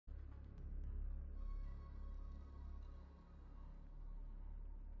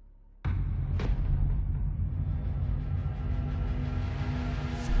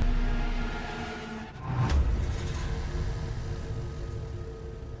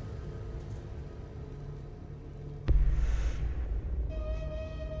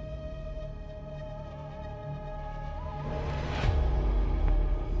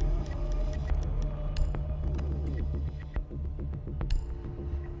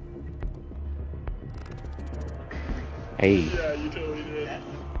Hey. Yeah, you totally did.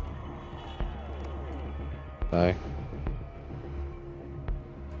 Bye.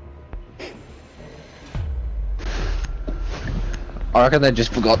 I reckon they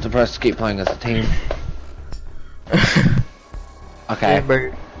just forgot to press keep playing as a team. Okay. Yeah,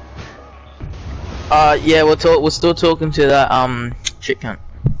 bro. Yeah, we're still talking to that shit cunt.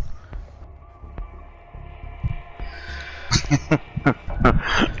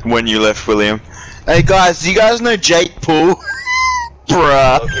 When you left, William. Hey guys, do you guys know Jake Paul?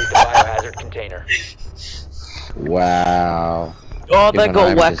 Bruh. Locate the biohazard container. Wow. Oh, they Even got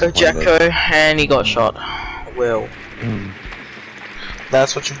I'm Wacko disappointed. Jacko, and he got shot. Well,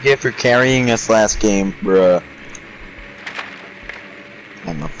 That's what you get for carrying us last game, bruh.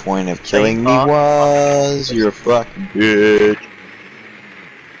 And the point of killing me was you're a fucking bitch.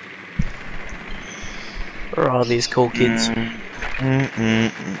 where are these cool kids?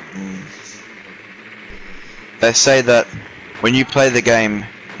 They say that when you play the game,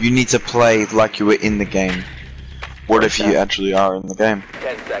 you need to play like you were in the game. What if you actually are in the game?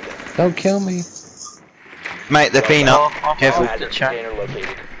 10 seconds. Don't kill me. Mate, they're peanut. Careful. Biohazard container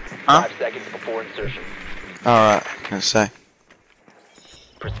located. Huh? 5 seconds before insertion. Alright, I was gonna say.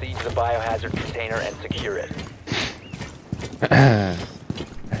 Proceed to the biohazard container and secure it.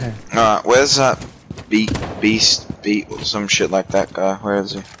 Alright, where's that beast or some shit like that guy? Where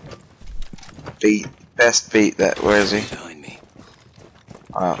is he? Best beat that, where is he?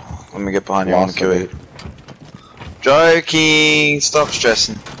 Alright, let me get behind you, I wanna kill you. Joking! Stop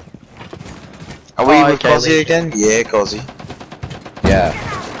stressing. Are we with okay, Cozzy again? Yeah, Cozzy. Yeah.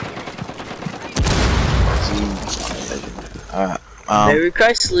 Alright, Very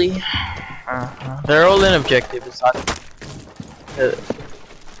nicely. They're all in objective. It's like,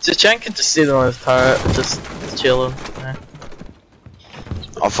 Zachan can just sit on his turret, just chilling. Yeah.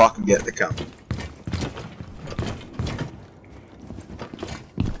 I'll fucking get the cup.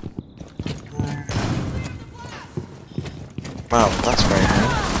 Well, that's very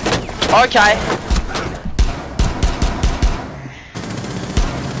nice. Okay.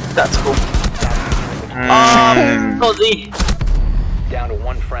 That's cool. Cozzy. Down to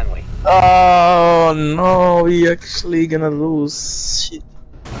one friendly. Oh no, we actually gonna lose. Shit.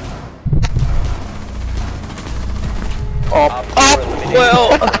 Op four eliminated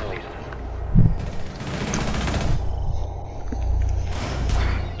well. all friendlies.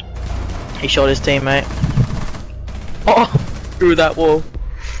 He shot his teammate. Oh, through that wall.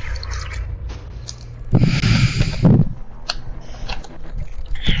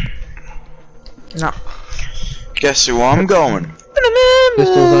 No. Guess who I'm going?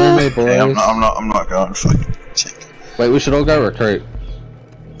 Pistols only, boys. Hey, I'm not going. Fucking check. Wait, we should all go recruit.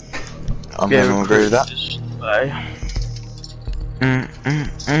 I'm gonna agree with that. Bye.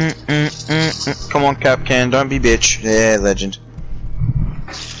 Come on, Capcan, don't be bitch. Yeah, legend.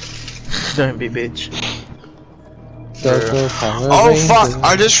 Don't be bitch. Oh fuck!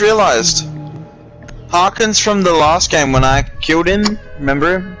 I just realized. Harkins from the last game when I killed him.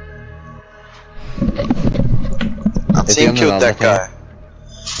 Remember him? Our Is he team on killed another that guy.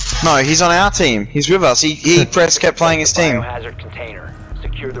 No, he's on our team. He's with us. He kept playing his team. Biohazard container.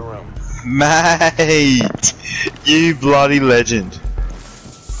 Secure the room. Mate, you bloody legend.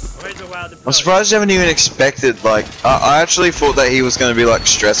 I'm surprised you haven't even expected, like, I actually thought that he was going to be, like,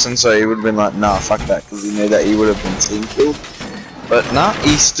 stressing, so he would have been like, nah, fuck that, because he knew that he would have been team killed. But nah,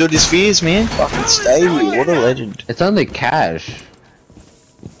 he stood his fears, man. Fucking stay, what a legend. It's only cash.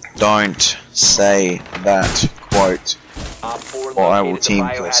 Don't say that quote, Op 4 or I will located the team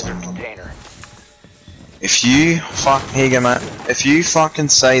kill biohazard someone. container. If you here you go, mate. If you fucking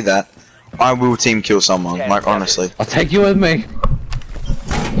say that, I will team kill someone, like, honestly. I'll take you with me.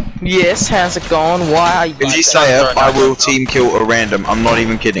 Yes, how's it going? Why are you If you say it, I will team kill a random. I'm not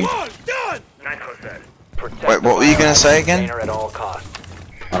even kidding. Protect Wait, what were you gonna say again? container at all costs.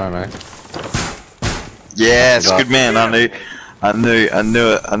 I don't know. Yes, good man. I knew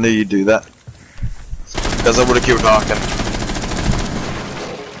it. I knew you'd do that. Because I would have killed Harkin.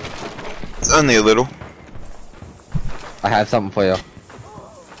 It's only a little. I have something for you.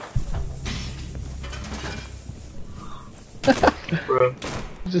 Bro.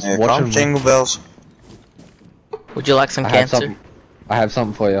 Just Yeah, watching calm, me. jingle bells. Would you like some I have cancer? something. I have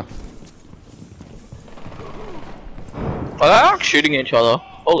something for you. Oh, they're like shooting each other.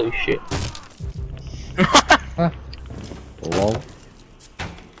 Holy shit. Lol.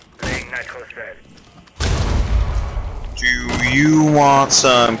 Do you want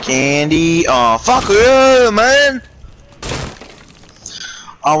some candy? Oh, fuck yeah, man!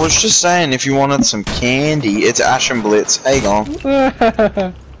 I was just saying, if you wanted some candy, it's Ashen Blitz. Hey, gone.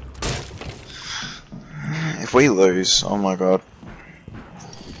 If if we lose, oh my god.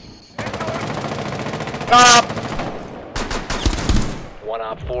 One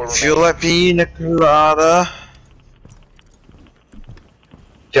op 4 Feel remaining. like pina colada.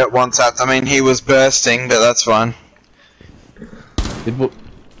 Get one tapped. I mean, he was bursting, but that's fine.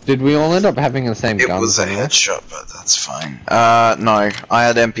 Did we all end up having the same It guns? was a anyway? headshot, but that's fine. No, I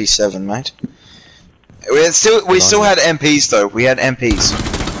had MP7, mate. We still had MPs though. We had MPs.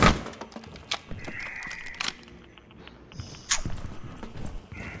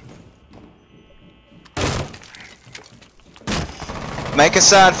 Make a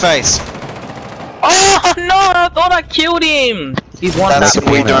sad face. Oh no! I thought I killed him. He's one That's tap. if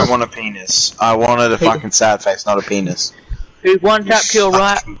we penis. don't want a penis. I wanted a fucking sad face, not a penis. He's one tap kill,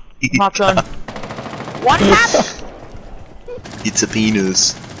 right? Popcorn. One tap. It's a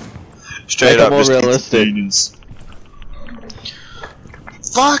penis. Straight Make it up, more just it's a realistic. penis.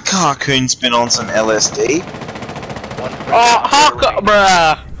 Fuck, Harkoon's been on some LSD. One friendly Oh, operator Hawk, remaining.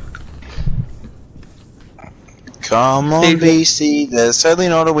 bruh. Come on, Steve. BC, there's certainly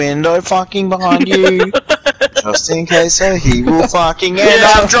not a window fucking behind you. Just in case he will fucking end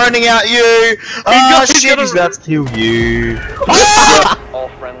up droning out you! Oh shit, he's about to kill you. All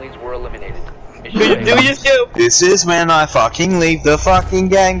friendlies were eliminated. Mission Do failed. you still? This is when I fucking leave the fucking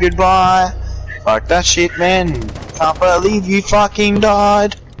gang goodbye. Fuck that shit, man. Can't believe you fucking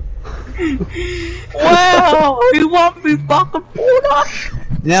died. Wow, you want me fucking pulled.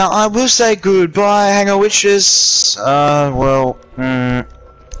 Now, I will say goodbye, Hangar Witches. Well, I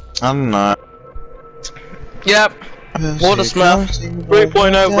don't know. Yep. Water smell.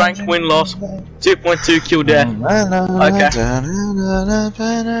 3.0 rank win loss. 2.2 kill death. Okay.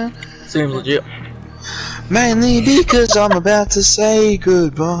 Seems legit. Mainly because I'm about to say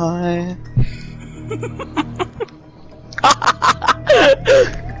goodbye.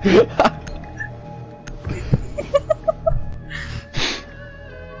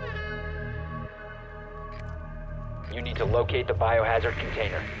 You need to locate the biohazard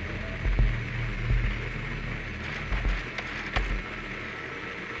container.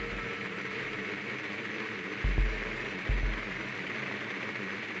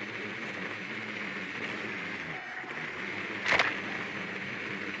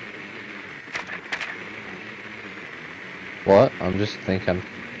 What? I'm just thinking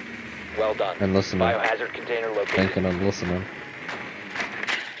Well done. and listening. Biohazard container located. Thinking and listening.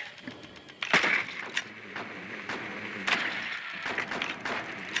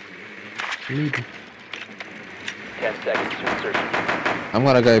 Maybe. 10 seconds to insertion. I'm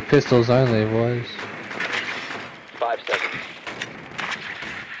gonna go pistols only, boys. 5 seconds.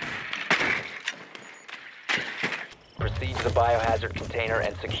 Proceed to the biohazard container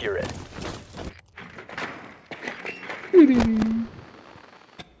and secure it.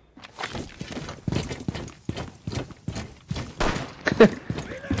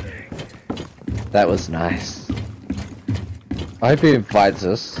 That was nice. I hope he invites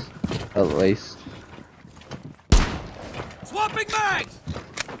us, at least. Swapping mags!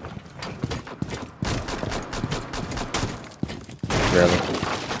 Really.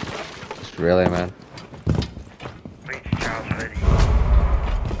 Just really, man.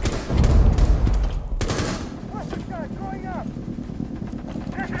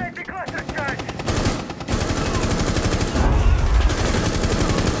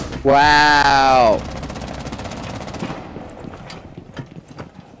 Wow!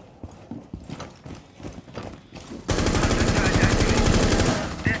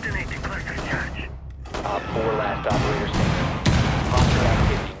 Op 4 last operator standing. Hostile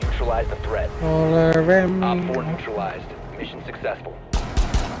activity. Neutralize the threat. All around Op me. 4 neutralized. Mission successful.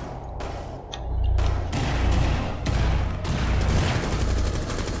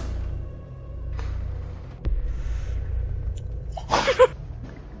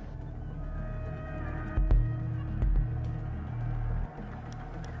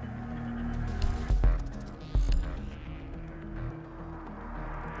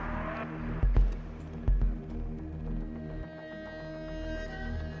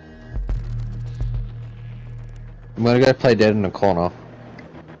 I'm gonna go play dead in the corner.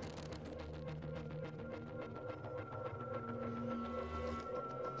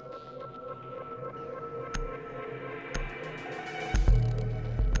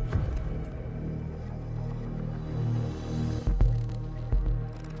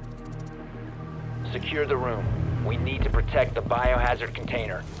 Secure the room. We need to protect the biohazard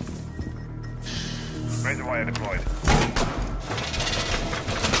container. Razor wire deployed.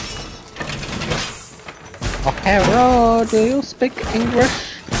 Oh, hello, do you speak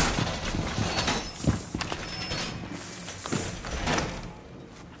English?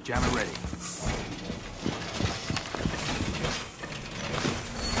 Jammer ready.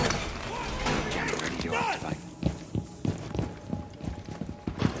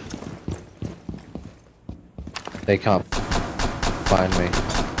 They can't find me.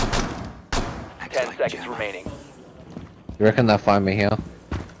 10 seconds remaining. You reckon they'll find me here?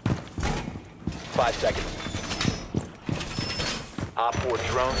 5 seconds. Op 4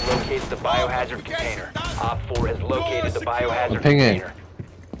 drone located the biohazard container. Op 4 has located the biohazard I'm pinging. container.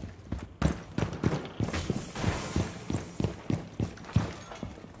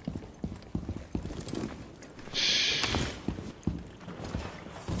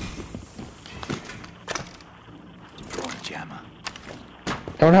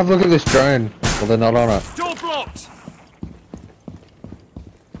 Come and have a look at this drone. Well, they're not on it. Door blocked.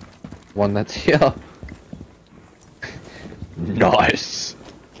 One that's here. Nice.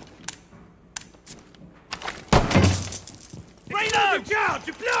 Reload! Down!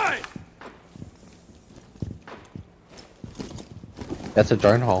 Deploy! That's a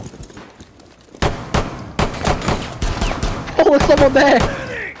drone hole. Oh, there's someone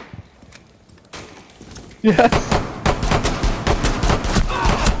there! Yes!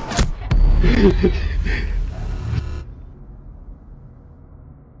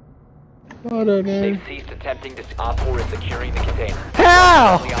 I don't know. They've ceased attempting to. Op 4 is securing the container.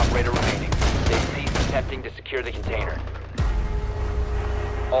 How? One friendly operator remaining. They've ceased attempting to secure the container.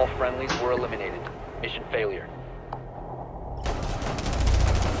 All friendlies were eliminated. Mission failure.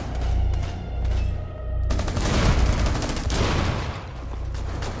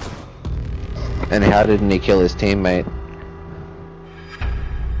 And how didn't he kill his teammate?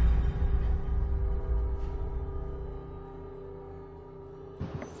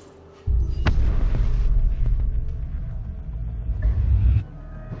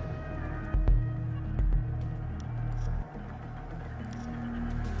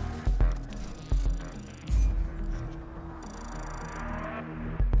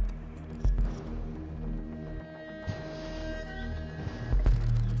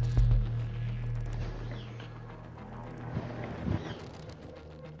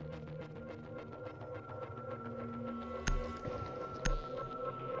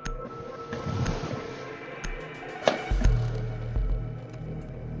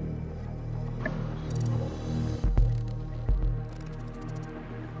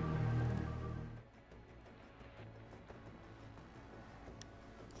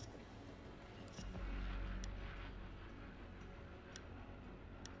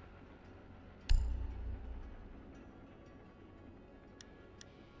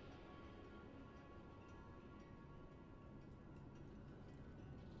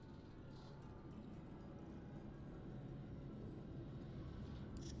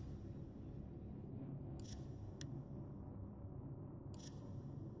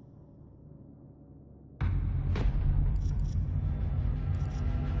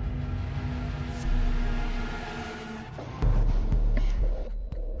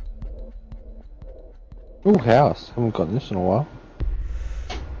 Ooh, house. Haven't got this in a while.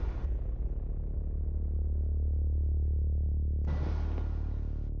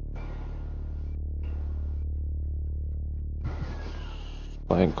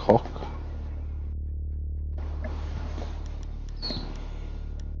 Playing cock.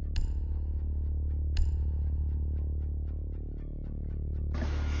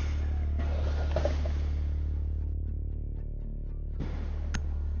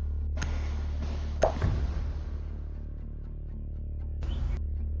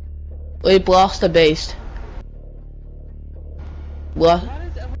 We blast the beast. What?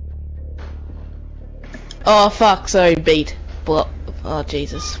 Oh fuck, sorry, beat. Oh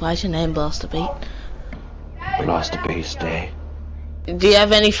Jesus, why's your name Blaster Beat? Blaster Beast Day. Do you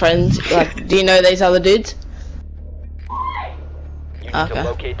have any friends? Like, do you know these other dudes? You need Okay. to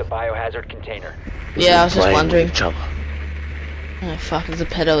locate the biohazard container. Yeah, I was just Playing with wondering. each other. Oh fuck, there's a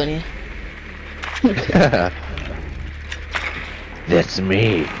pedo in here. That's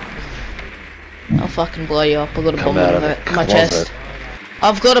me. I'll fucking blow you up. I've got a Come bomb out on of the my closet. chest.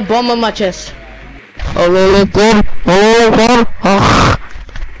 I've got a bomb on my chest.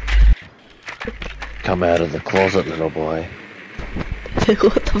 Come out of the closet, little boy.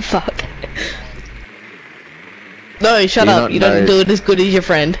 What the fuck? No, shut Do you up. not You don't know- do it as good as your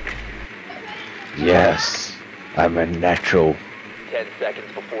friend. Yes, I'm a natural. 10 seconds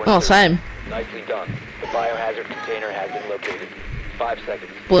before Oh, insertion. same. Nicely done. The biohazard container has been located. 5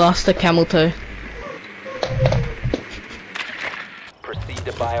 seconds. Blaster camel toe. Proceed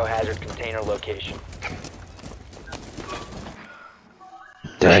to biohazard container location.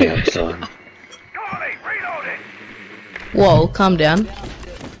 Damn, son. Whoa, calm down.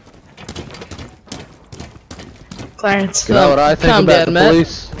 Clarence, You know what I think calm about down, the Matt.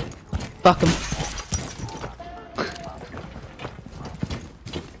 police? Fuck 'em.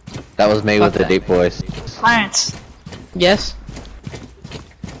 That was me Fuck with the that. deep voice. Clarence. Yes.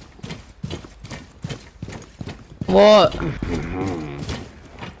 What?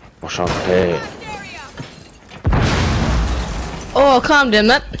 What's on there? Oh, calm down,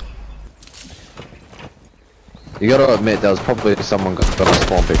 that. You gotta admit, there was probably someone got a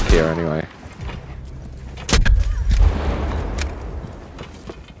spawn pick here anyway.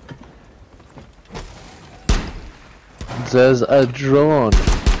 There's a drone.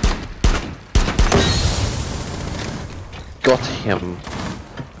 Got him.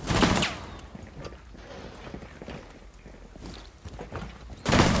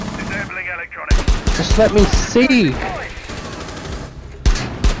 Disabling electronics. Just let me see.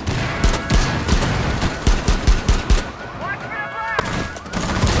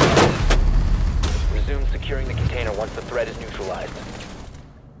 Resume securing the container once the threat is neutralized.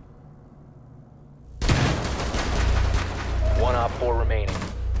 One Op 4 remaining.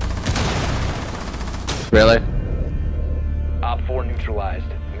 Really? Op 4 neutralized.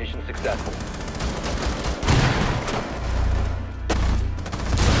 Mission successful.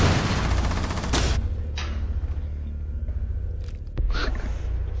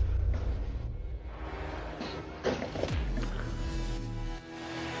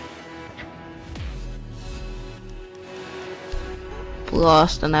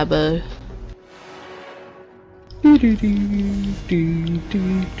 Blast an abo.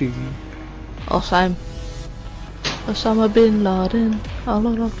 Awesome. Osama bin Laden.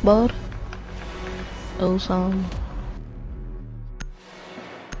 Allah Akbar. Awesome.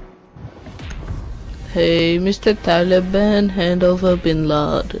 Hey, Mr. Taliban, hand over bin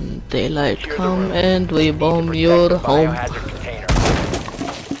Laden. Daylight Secure the come room. and we Need to bomb protect your the home. biohazard container.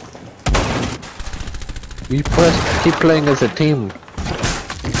 We press keep playing as a team.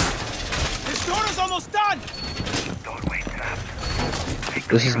 This door is almost done.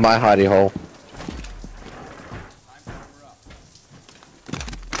 This is my hidey hole.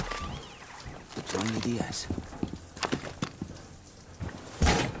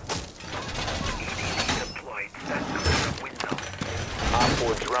 Op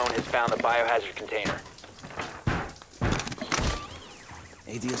 4 drone has found the biohazard container.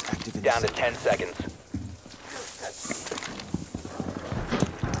 Down to 10 seconds.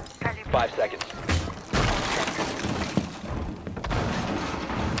 5 seconds.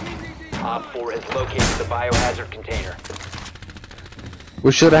 Op 4 has located the biohazard container.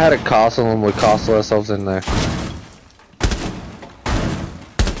 We should have had a castle and we castle ourselves in there.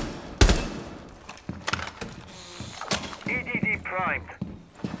 EDD primed.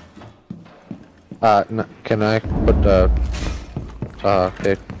 No, can I put the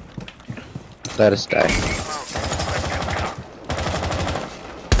okay. Let us die.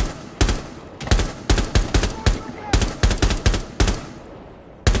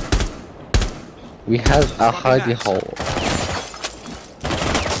 We have a hidey hole.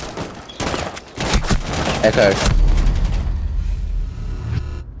 Echo.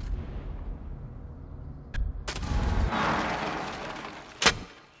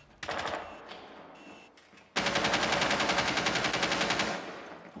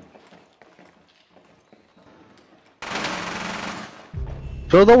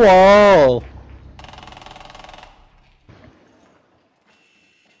 Through the wall!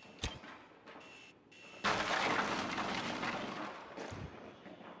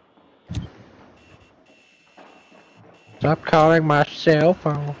 Stop calling my cell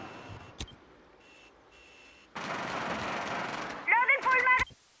phone.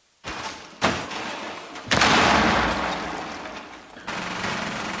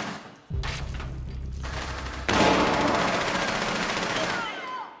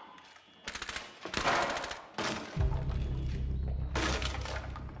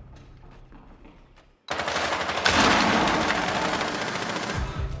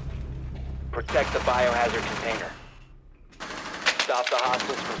 Protect the biohazard container. Stop the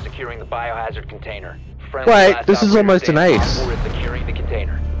hostiles from securing the biohazard container. Friendly Wait, last this is operator almost an standing. ace. Op 4 is securing the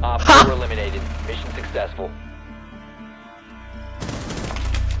container. Op Ha! 4 eliminated. Mission successful.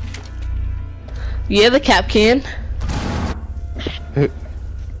 Yeah, the cap can.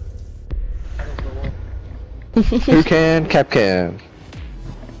 Who can? Cap can.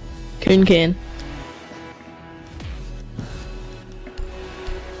 Coon can.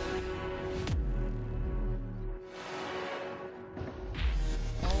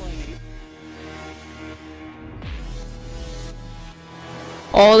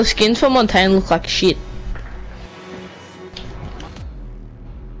 Oh, the skins for Montaigne look like shit.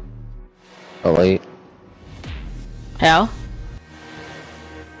 Elite. How?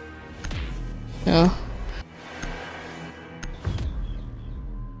 Oh.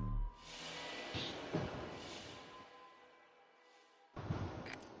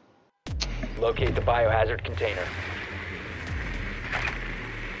 Locate the biohazard container.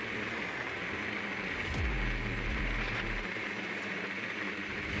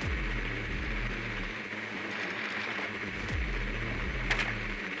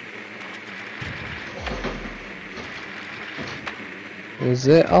 Is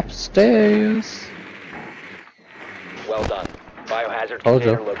it upstairs? Well done. Biohazard Told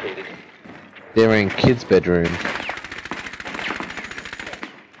ya. container located. They're in kids' bedroom.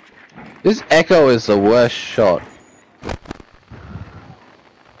 This echo is the worst shot.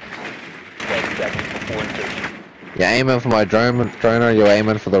 10 seconds before insertion. You're aiming for my droner, you're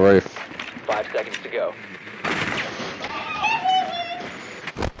aiming for the roof. 5 seconds to go.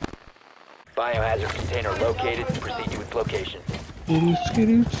 Biohazard container located. Proceed to its location.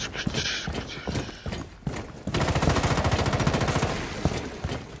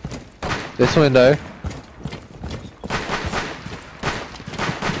 This window.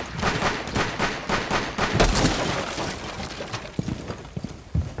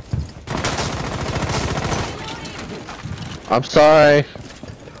 I'm sorry.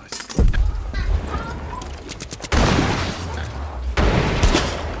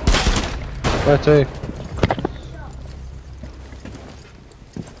 Where to?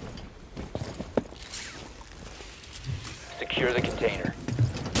 Secure the container.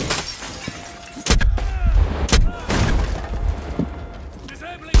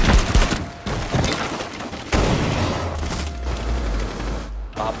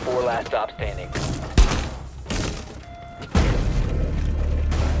 Op 4 last stop standing.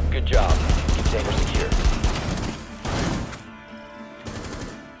 Good job. Container secure.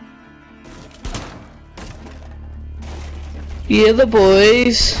 Yeah, the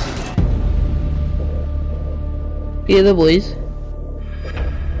boys. Yeah, the boys.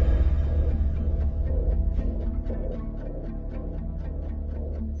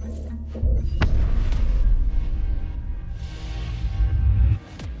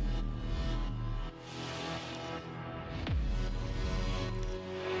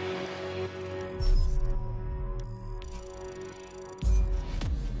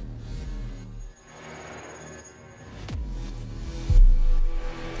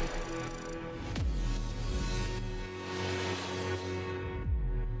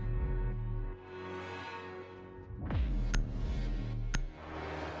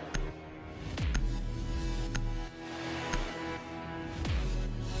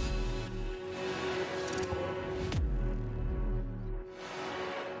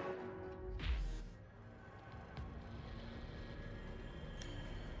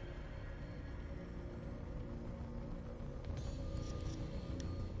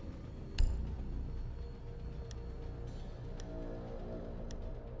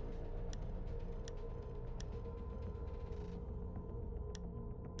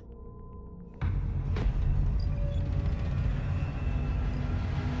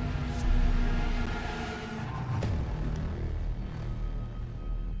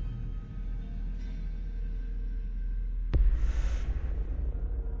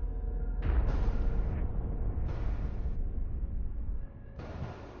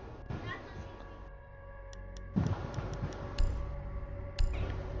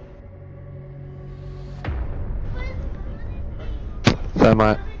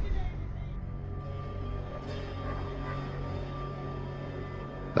 Thermite.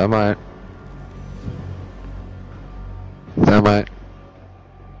 Thermite. Thermite.